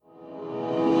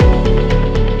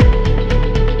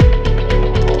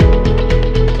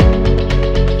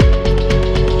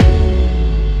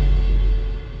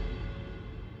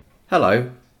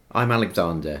Hello, I'm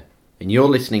Alexander, and you're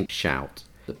listening to Shout,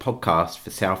 the podcast for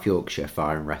South Yorkshire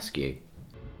Fire and Rescue.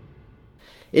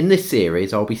 In this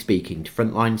series, I'll be speaking to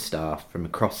frontline staff from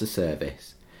across the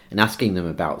service and asking them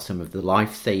about some of the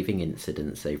life-saving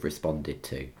incidents they've responded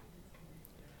to.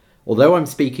 Although I'm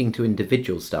speaking to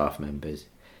individual staff members,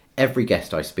 every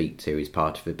guest I speak to is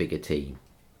part of a bigger team.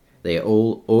 They are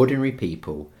all ordinary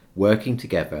people working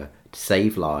together to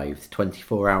save lives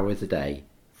 24 hours a day,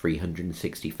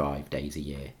 365 days a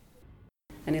year.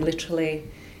 And he literally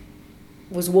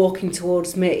was walking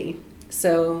towards me,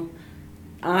 so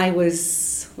I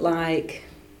was like,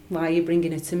 why are you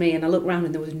bringing it to me? And I looked round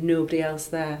and there was nobody else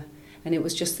there, and it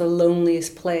was just the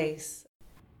loneliest place.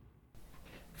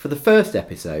 For the first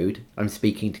episode, I'm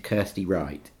speaking to Kirsty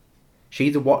Wright.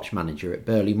 She's a watch manager at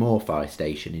Burley Moor Fire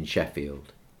Station in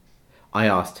Sheffield. I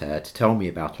asked her to tell me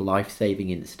about a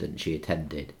life-saving incident she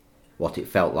attended, what it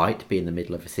felt like to be in the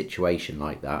middle of a situation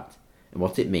like that, and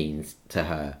what it means to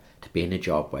her to be in a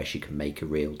job where she can make a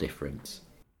real difference.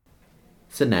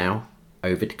 So now,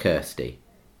 over to Kirsty.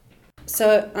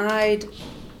 So I'd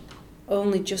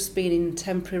only just been in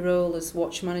temporary role as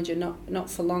watch manager,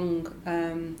 not for long,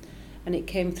 and it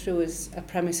came through as a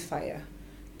premise fire.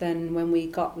 Then when we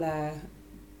got there,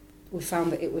 we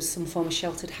found that it was some form of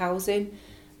sheltered housing,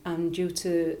 and due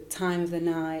to time of the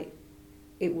night,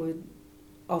 it was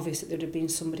obvious that there had been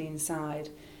somebody inside.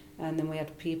 And then we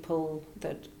had people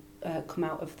that come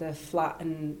out of the flat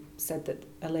and said that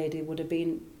a lady would have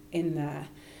been in there.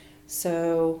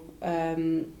 So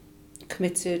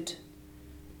committed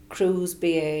crews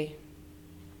BA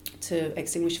to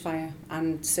extinguish fire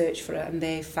and search for her, and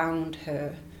they found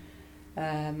her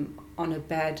on a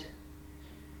bed.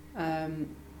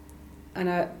 And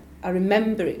I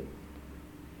remember it.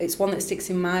 It's one that sticks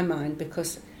in my mind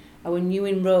because I was new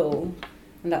in role,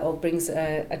 and that all brings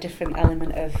a different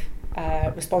element of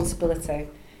responsibility.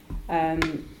 But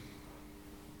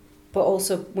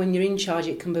also when you're in charge,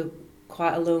 it can be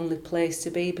quite a lonely place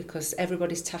to be because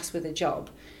everybody's tasked with a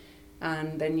job,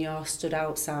 and then you're stood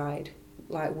outside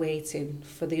like waiting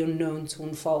for the unknown to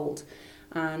unfold.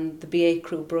 And the BA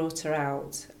crew brought her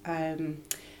out, and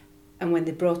when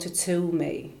they brought her to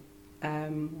me,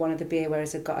 one of the BA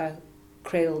wearers had got her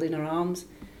cradled in her arms,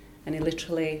 and he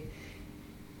literally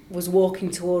was walking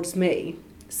towards me.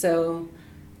 So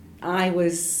I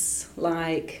was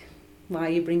like, why are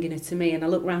you bringing it to me? And I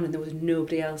looked round and there was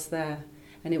nobody else there,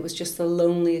 and it was just the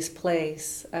loneliest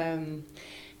place,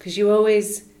 because you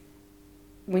always,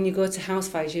 when you go to house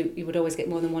fires, you would always get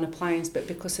more than one appliance, but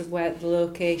because of where the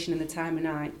location and the time of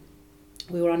night,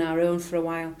 we were on our own for a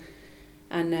while.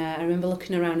 And I remember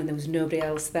looking around and there was nobody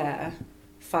else there,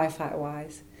 firefighter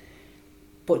wise,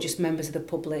 but just members of the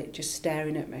public just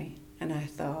staring at me. And I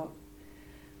thought,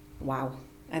 wow.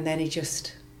 And then he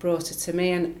just brought her to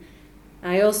me. And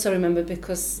I also remember,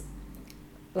 because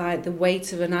like the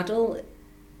weight of an adult,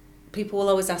 people will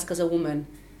always ask as a woman,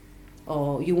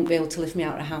 oh, you won't be able to lift me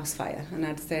out of a house fire. And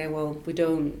I'd say, well, we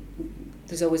don't,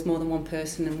 there's always more than one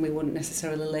person and we wouldn't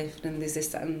necessarily lift, and there's this,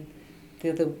 that and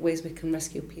the other ways we can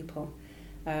rescue people.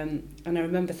 And I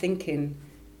remember thinking,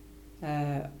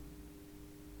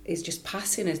 is just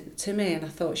passing it to me, and I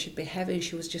thought she'd be heavy.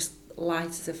 She was just light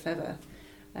as a feather,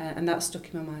 and that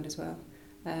stuck in my mind as well.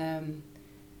 And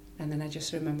then I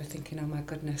just remember thinking, oh my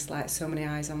goodness, like so many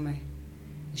eyes on me,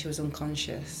 and she was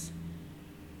unconscious.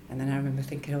 And then I remember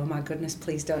thinking, oh my goodness,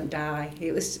 please don't die.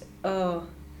 It was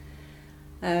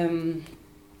and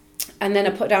then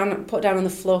I put down on the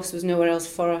floor because there was nowhere else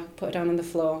for her. Put her down on the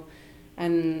floor,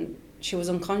 and she was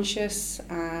unconscious,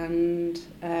 and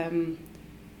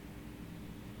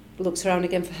looked around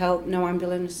again for help. No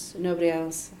ambulance, nobody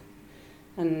else.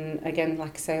 And again,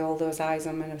 like I say, all those eyes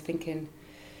on me, and I'm thinking,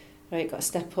 right, got to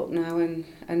step up now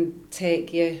and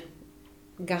take your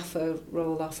gaffer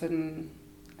roll off and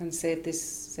save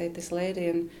this lady.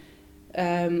 And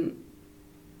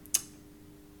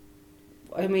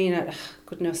I mean,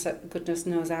 goodness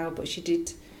knows how, but she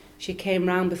did. She came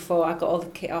round before I got all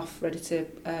the kit off, ready to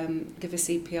give her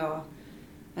CPR.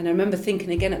 And I remember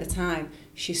thinking again at the time,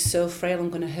 she's so frail, I'm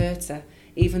going to hurt her.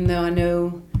 Even though I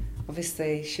know,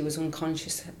 obviously, she was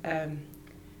unconscious.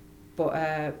 But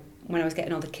when I was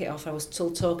getting all the kit off, I was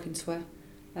still talking to her.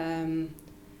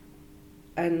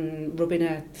 And rubbing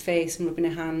her face and rubbing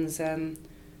her hands. And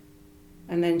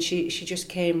then she just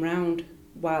came round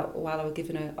while I was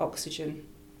giving her oxygen.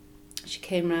 She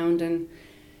came round, and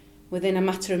within a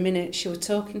matter of minutes, she was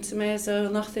talking to me as though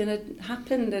nothing had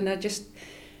happened. And I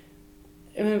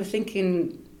remember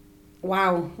thinking,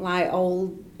 wow, like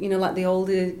like the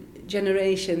older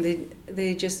generation,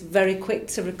 they're just very quick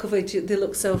to recover. They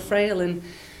look so frail, and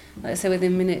like I say,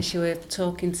 within minutes she were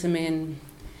talking to me,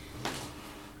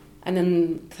 and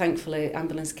then thankfully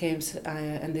ambulance came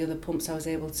and the other pumps I was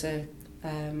able to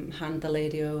hand the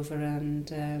lady over and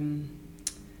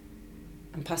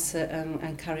pass it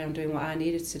and carry on doing what I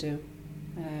needed to do.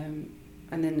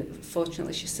 And then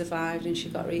fortunately she survived and she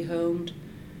got rehomed.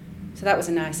 So that was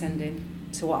a nice ending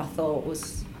to what I thought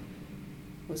was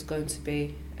going to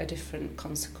be a different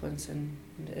consequence and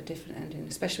a different ending,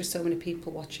 especially with so many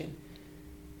people watching.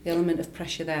 The element of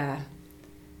pressure there,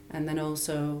 and then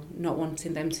also not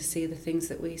wanting them to see the things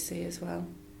that we see as well,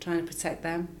 trying to protect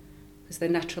them, because they're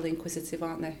naturally inquisitive,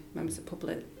 aren't they, members of the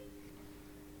public?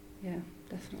 Yeah,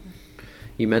 definitely.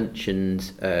 You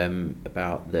mentioned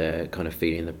about the kind of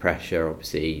feeling the pressure,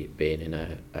 obviously being in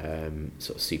a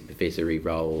sort of supervisory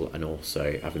role and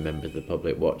also having members of the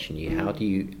public watching you. How do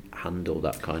you handle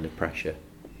that kind of pressure?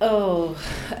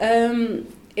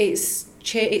 It's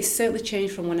certainly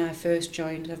changed from when I first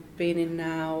joined. I've been in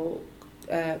now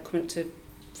coming up to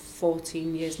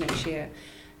 14 years next year.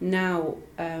 Now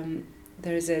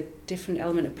there is a different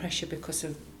element of pressure because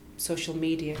of social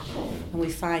media, and we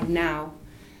find now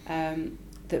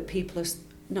that people are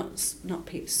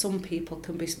some people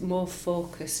can be more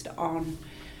focused on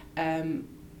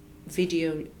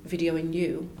videoing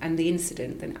you and the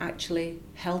incident than actually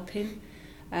helping,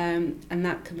 and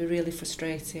that can be really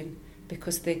frustrating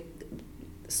because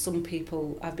some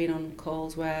people, I've been on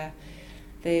calls where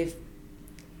they're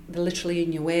literally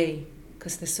in your way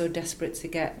because they're so desperate to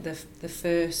get the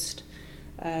first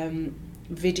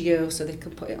video so they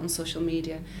can put it on social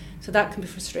media. So that can be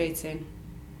frustrating.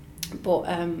 But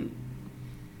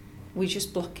we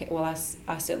just block it. Well, I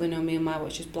certainly know me and my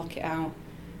watch just block it out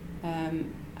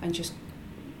and just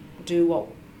do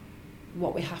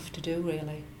what we have to do,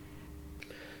 really.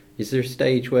 Is there a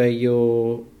stage where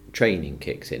your training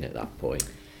kicks in at that point?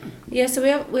 Yeah, so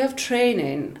we have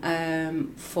training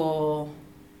for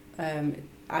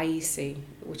IEC,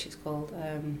 which it's called,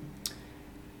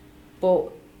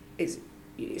 but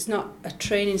it's not a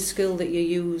training skill that you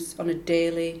use on a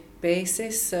daily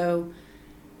basis. So,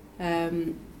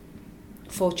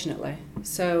 fortunately,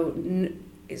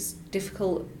 it's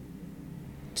difficult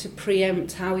to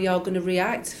preempt how you're going to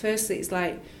react. Firstly, it's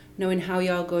like knowing how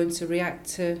you're going to react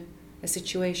to a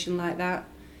situation like that,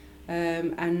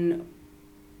 and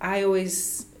I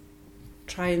always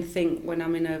try and think when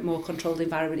I'm in a more controlled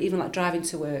environment, even like driving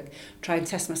to work, try and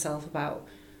test myself about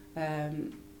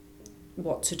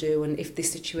what to do and if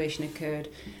this situation occurred.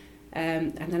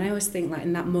 And then I always think, like,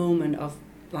 in that moment of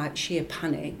like sheer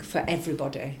panic for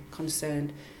everybody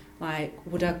concerned, like,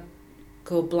 would I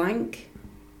go blank?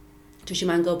 Does your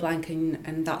mind go blank?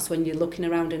 And that's when you're looking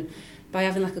around, and by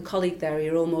having like a colleague there,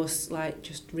 you're almost like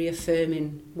just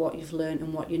reaffirming what you've learned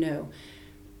and what you know.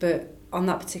 But on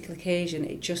that particular occasion,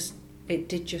 it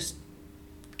did just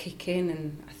kick in,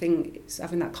 and I think it's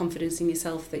having that confidence in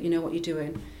yourself that you know what you're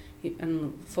doing.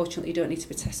 And fortunately, you don't need to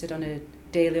be tested on a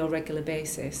daily or regular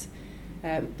basis,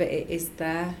 but it is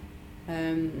there.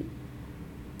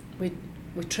 We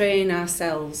train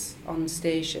ourselves on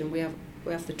station. We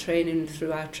have the training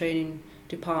through our training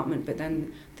department, but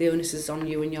then the onus is on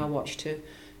you and your watch to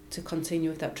continue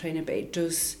with that training. But it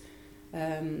does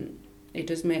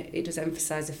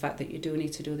emphasise the fact that you do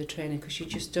need to do the training, because you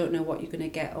just don't know what you're going to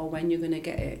get or when you're going to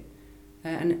get it,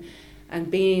 and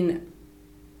being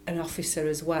an officer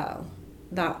as well,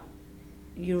 that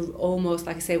you're almost,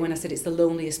 like I say, when I said it's the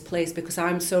loneliest place, because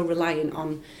I'm so reliant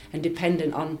on and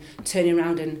dependent on turning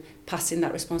around and passing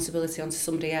that responsibility on to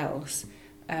somebody else,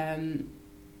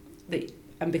 that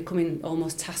I'm becoming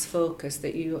almost task focused,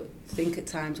 that you think at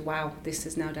times, wow, this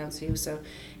is now down to you. So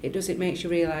it makes you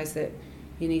realise that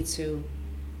you need to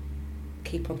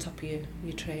keep on top of your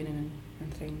training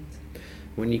and things.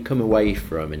 When you come away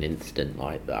from an incident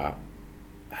like that,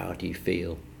 how do you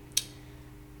feel?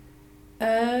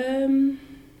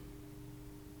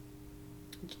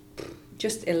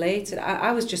 Just elated.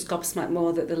 I was just gobsmacked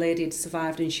more that the lady had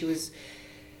survived, and she was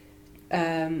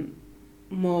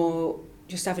more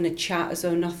just having a chat as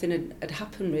though nothing had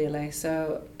happened, really.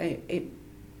 So it's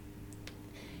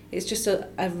just a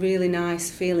really nice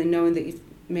feeling knowing that you've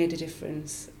made a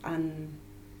difference and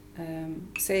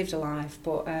saved a life,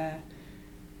 but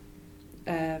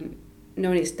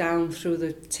knowing it's down through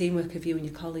the teamwork of you and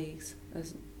your colleagues.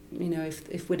 As you know,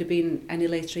 if we'd have been any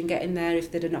later in getting there, if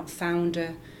they'd have not found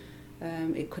her,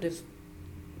 it could have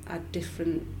had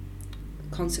different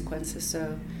consequences.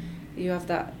 So you have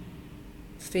that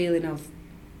feeling of,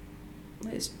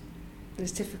 it's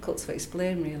difficult to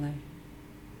explain, really,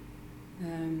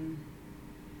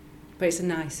 but it's a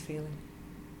nice feeling.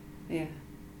 Yeah.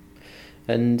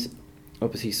 And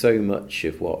obviously so much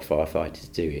of what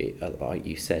firefighters do, like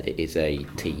you said, it is a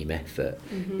team effort.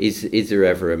 Is there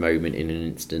ever a moment in an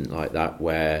incident like that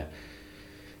where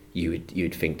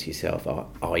you'd think to yourself,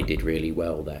 I did really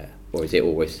well there, or is it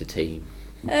always the team?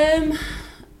 I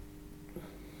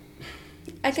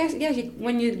guess, yeah,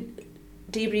 when you're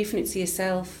debriefing it to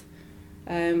yourself,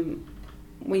 when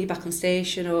you're back on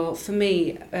station, or for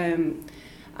me,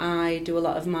 I do a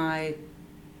lot of my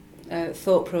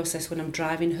thought process when I'm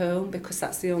driving home, because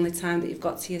that's the only time that you've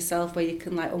got to yourself where you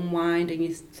can like unwind and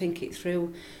you think it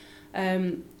through.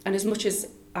 And as much as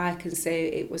I can say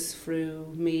it was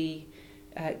through me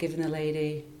giving the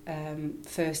lady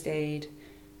first aid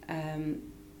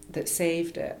that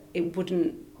saved her, it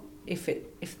wouldn't, if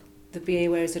the BA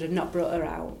wearers had not brought her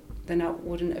out, then I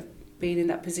wouldn't have been in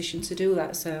that position to do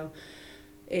that. So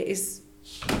it's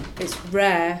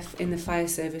rare in the fire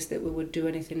service that we would do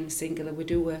anything singular. We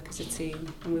do work as a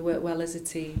team, and we work well as a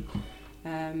team.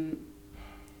 And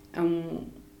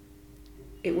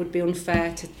it would be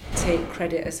unfair to take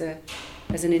credit as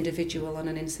an individual on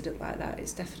an incident like that.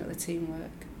 It's definitely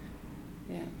teamwork.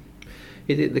 Yeah.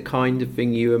 Is it the kind of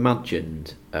thing you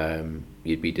imagined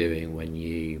you'd be doing when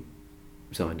you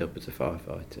signed up as a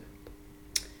firefighter?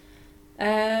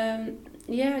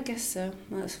 Yeah, I guess so.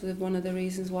 That's one of the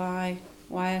reasons why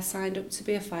I signed up to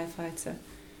be a firefighter,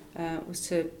 was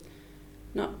to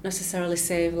not necessarily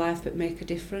save life but make a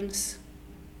difference.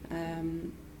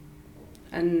 And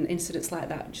incidents like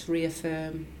that just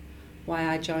reaffirm why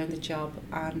I joined the job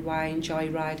and why I enjoy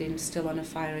riding still on a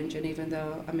fire engine, even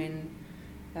though I'm in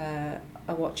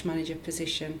a watch manager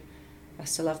position. I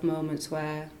still have moments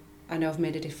where I know I've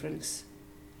made a difference,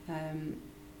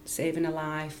 saving a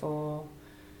life or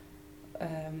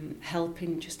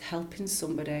helping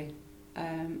somebody.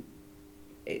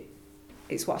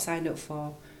 It's what I signed up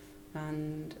for,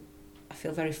 and I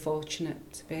feel very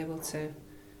fortunate to be able to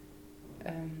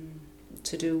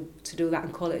do that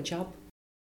and call it a job.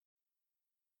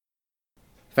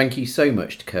 Thank you so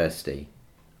much to Kirsty.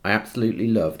 I absolutely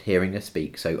loved hearing her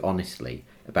speak so honestly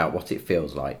about what it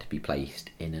feels like to be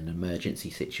placed in an emergency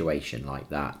situation like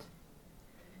that.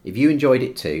 If you enjoyed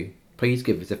it too, please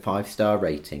give us a 5-star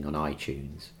rating on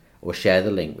iTunes or share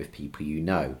the link with people you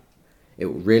know. It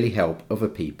will really help other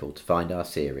people to find our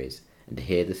series and to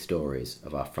hear the stories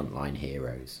of our frontline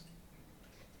heroes.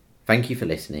 Thank you for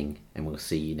listening, and we'll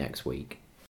see you next week.